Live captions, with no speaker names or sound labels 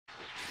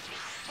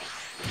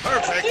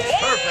Perfect,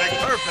 perfect,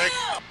 perfect.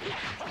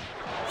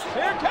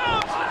 Here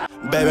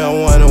comes. Baby,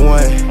 I'm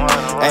one-on-one.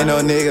 Ain't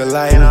no nigga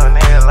like me.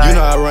 You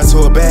know I run to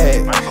a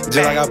bag, just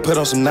like I put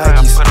on some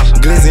Nikes.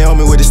 Glizzy on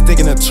me with a stick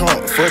in the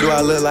trunk. Fuck, do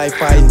I look like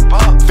fighting?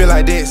 Feel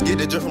like this, get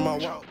the drip from my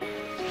walk.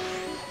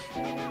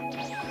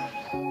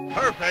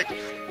 Perfect.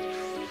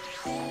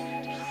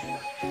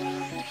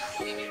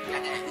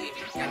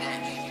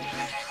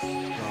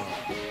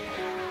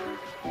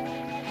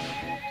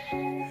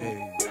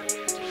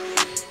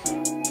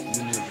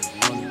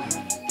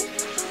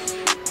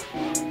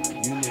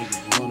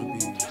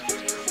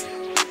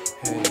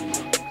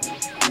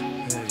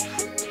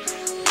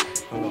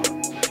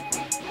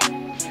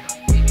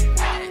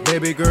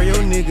 Baby girl, your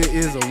nigga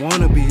is a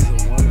wannabe.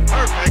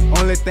 Perfect.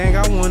 Only thing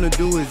I wanna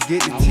do is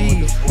get the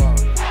cheese.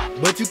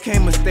 But you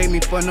can't mistake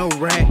me for no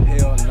rat.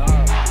 Hell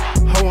nah.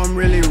 Ho, I'm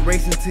really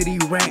racing to these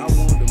I racks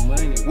want the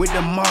money. with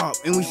the mob,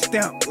 and we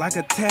stamp like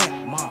a tap.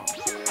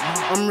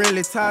 I'm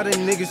really tired of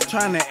niggas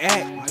trying to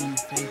act. Why you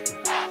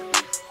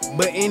faking?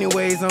 But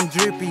anyways, I'm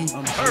drippy.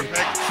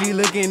 Perfect. She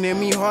looking at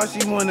me hard,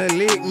 she wanna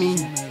lick me.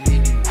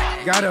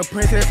 Got a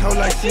princess hoe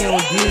like she on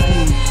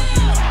Disney,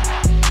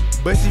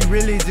 but she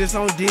really just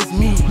on diss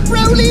me.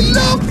 Really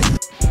look.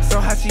 So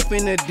how she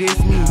finna diss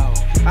me?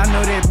 I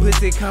know that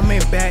pussy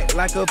coming back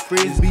like a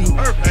frisbee.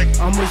 Perfect.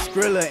 I'm with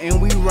Skrilla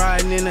and we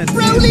riding in a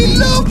Really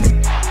look.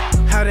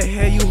 How the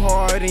hell you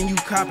hard and you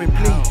copping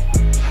plea?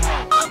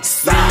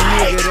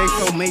 Nigga, they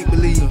so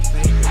make-believe.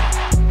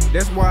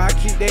 That's why I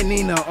keep that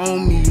Nina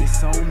on me.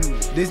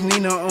 This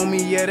Nina on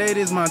me, yeah, that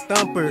is my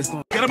thumper.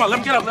 Get him up, let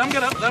him get up, let him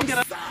get up, let him get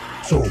up.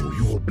 So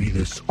you will be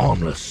this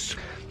armless,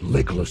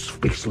 legless,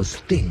 faceless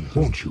thing,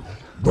 won't you?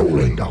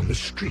 Rolling down the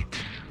street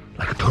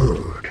like a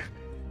turd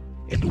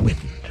in the wind.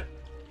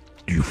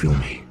 Do you feel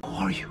me? Who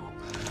are you?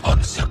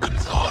 On second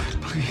thought,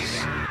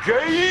 please.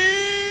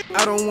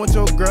 I don't want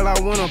your girl, I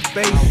want her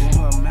face.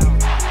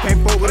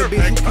 Can't fuck with a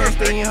bitch who can't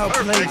stay in her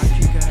place.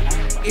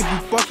 If you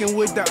fucking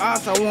with the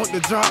ops, I want the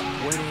drop.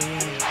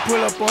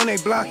 Pull up on they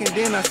block and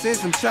then I send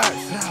some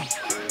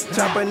shots.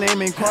 Chopper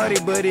name ain't Cardi,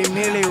 but it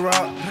merely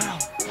rock.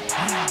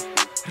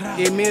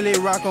 It merely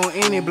rock on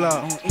any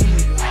block.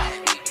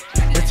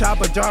 The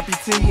chopper drop you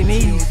to your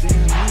knees,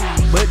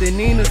 but the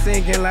Nina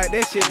singing like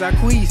that shit like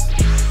Queez.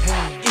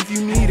 If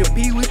you need a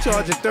pee, we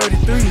charge a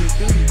 33.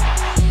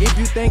 If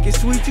you think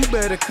it's sweet, you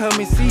better come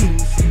and see.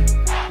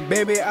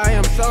 Baby, I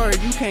am sorry,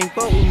 you can't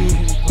fuck with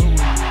me.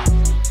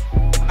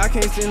 I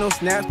can't send no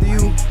snaps to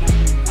you.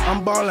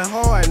 I'm ballin'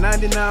 hard,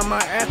 99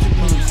 my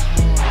attributes.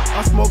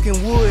 I'm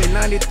smoking wood,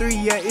 93,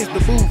 yeah, it's the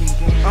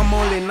booth. I'm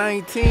only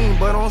 19,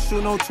 but I don't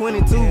shoot no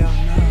 22.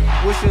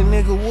 Wish a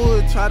nigga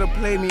would try to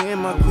play me in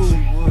my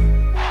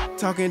coupe.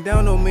 Talking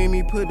down don't make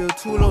me put the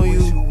tool on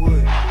you.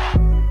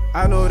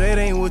 I know that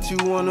ain't what you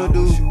wanna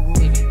do.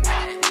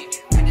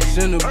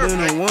 Shouldn't have been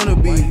a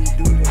wannabe.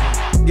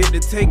 Get the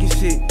taking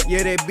shit,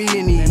 yeah, that be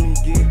in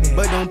it.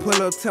 But don't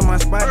pull up to my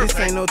spot, this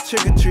ain't no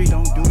trick or treat.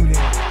 Don't do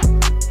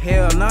that.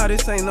 Hell nah,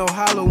 this ain't no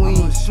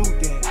Halloween. Shoot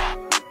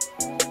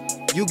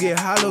that. You get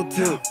hollow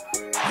tip.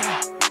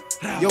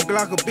 Your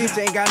Glock a bitch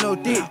ain't got no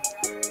dick.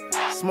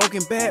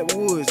 Smoking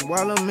backwoods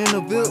while I'm in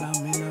the Ville.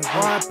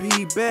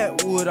 R.I.P.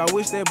 Backwood, I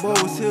wish that boy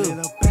was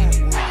here.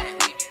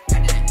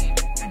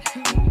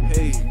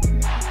 Hey.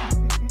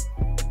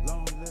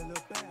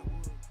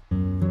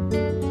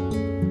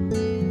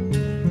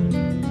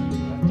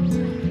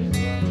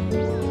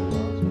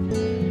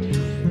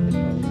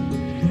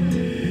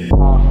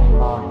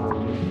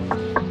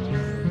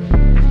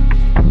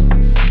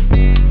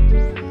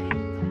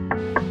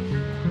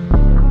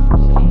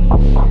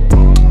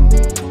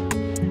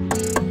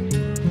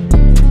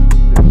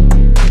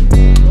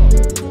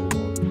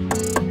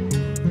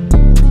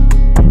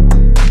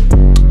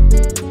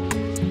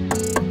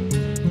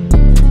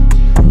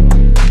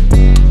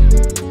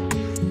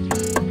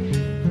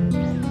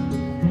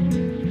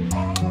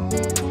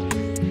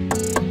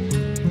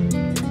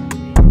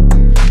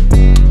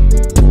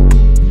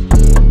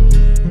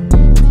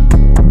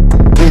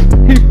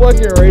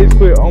 Fucking rage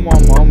quit on my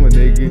mama,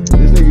 nigga.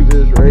 This nigga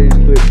just rage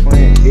quit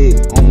playing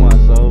hit on my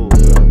soul,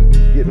 bro.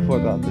 Get the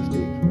fuck off the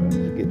stage, bro.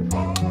 Just get the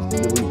fuck off.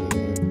 Delete it,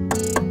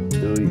 man.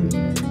 Delete it,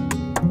 man.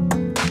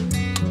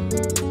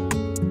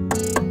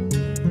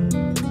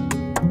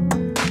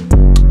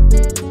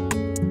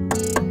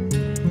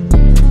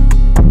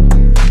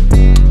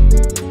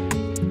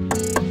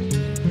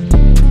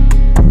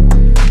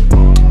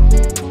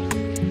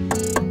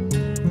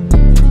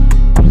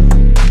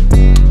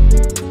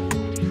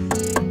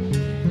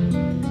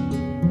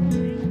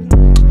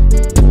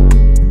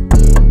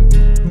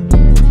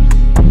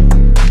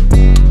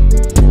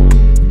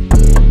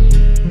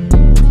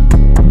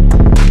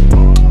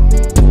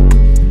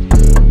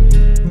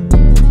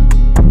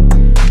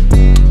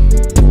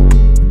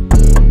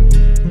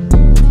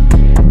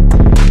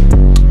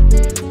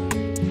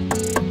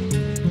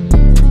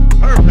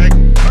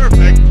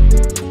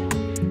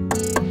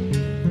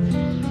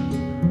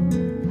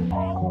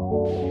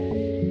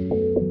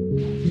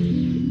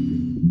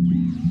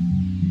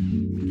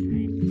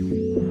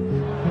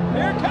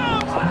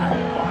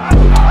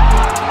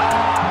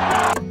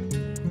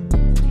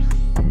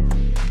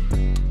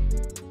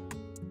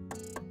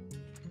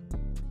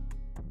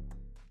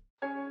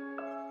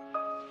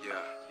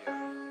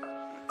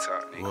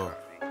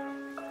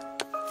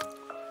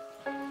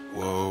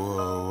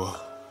 Whoa.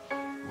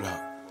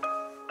 Block.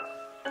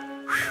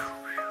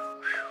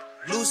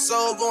 Blue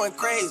soul going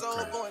crazy.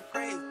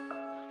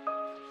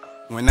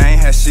 When I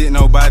ain't had shit,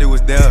 nobody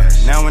was there.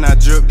 Now when I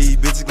drip, these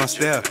bitches gon'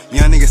 stare.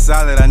 Young nigga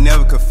solid, I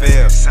never could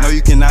fail. No,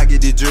 you cannot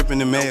get this drip in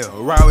the mail.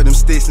 Ride with them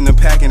sticks and the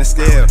pack and the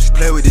scale.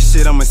 Play with this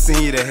shit, I'ma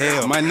send you to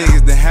hell. My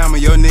niggas the hammer,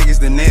 your niggas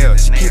the nail.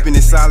 She keeping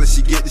it solid,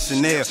 she get the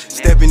Chanel.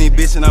 Step in this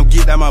bitch and I'm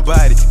get out my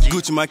body.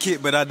 Gucci my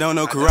kit, but I don't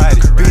know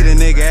karate. Beat a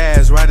nigga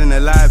ass right in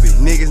the lobby.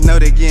 Niggas know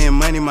they getting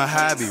money, my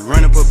hobby.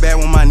 Run up a bat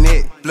with my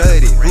neck,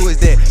 bloody. Who is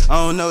that? I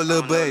don't know,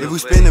 little buddy. If we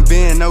spin the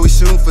bin, know we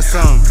shooting for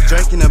something.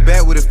 Drinking a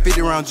bat with a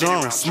 50-round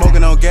drum.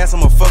 Smoking on gas,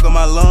 I'ma fuck up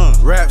my lungs.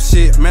 Rap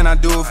shit, man, I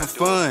do it for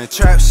fun.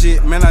 Trap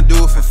shit, man, I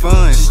do it for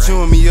fun. She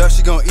chewing me up,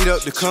 she gon' eat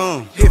up the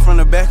cum. Hit from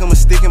the back, I'ma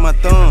stick in my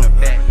thumb.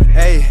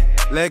 Hey,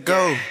 let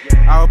go.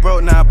 I was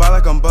broke, now I ball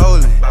like I'm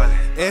bowling.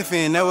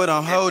 Effing, that what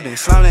I'm holding.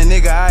 Slime that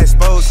nigga, I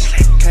expose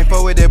him. Can't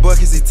fuck with that boy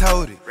cause he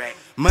told it.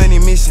 Money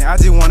mission, I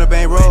just wanna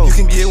bang roll. You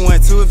can get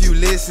one too if you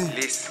listen.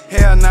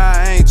 Hell nah,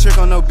 I ain't trick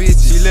on no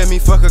bitches. She let me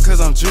fuck her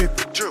cause I'm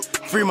drippin'.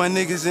 Free my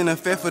niggas in the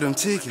fed for them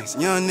chickens.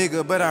 Young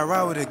nigga, but I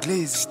ride with a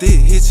glizzy. Stick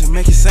hit you,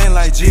 make it sing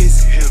like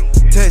Jesus.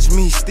 Touch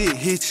me, stick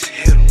hit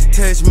you.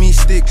 Touch me,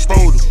 stick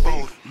fold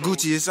 'em.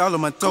 Gucci, it's all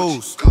on my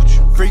toes.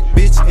 Freak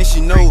bitch, and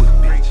she know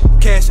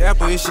it. Cash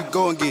apple, and she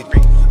go and get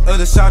it.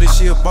 Other shawty,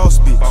 she a boss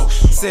bitch.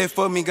 Said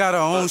fuck me, got her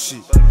own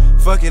shit.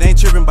 Fuck it, ain't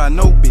trippin' by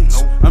no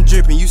bitch. I'm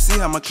drippin', you see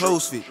how my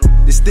clothes fit.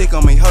 The stick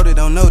on me, hold it,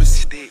 don't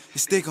notice it. The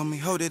stick on me,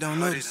 hold it, don't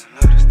notice it.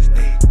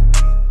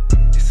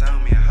 It's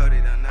on me, I hold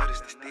it, don't notice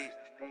the stick.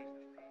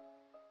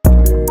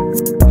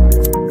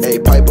 Hey,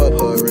 pipe up,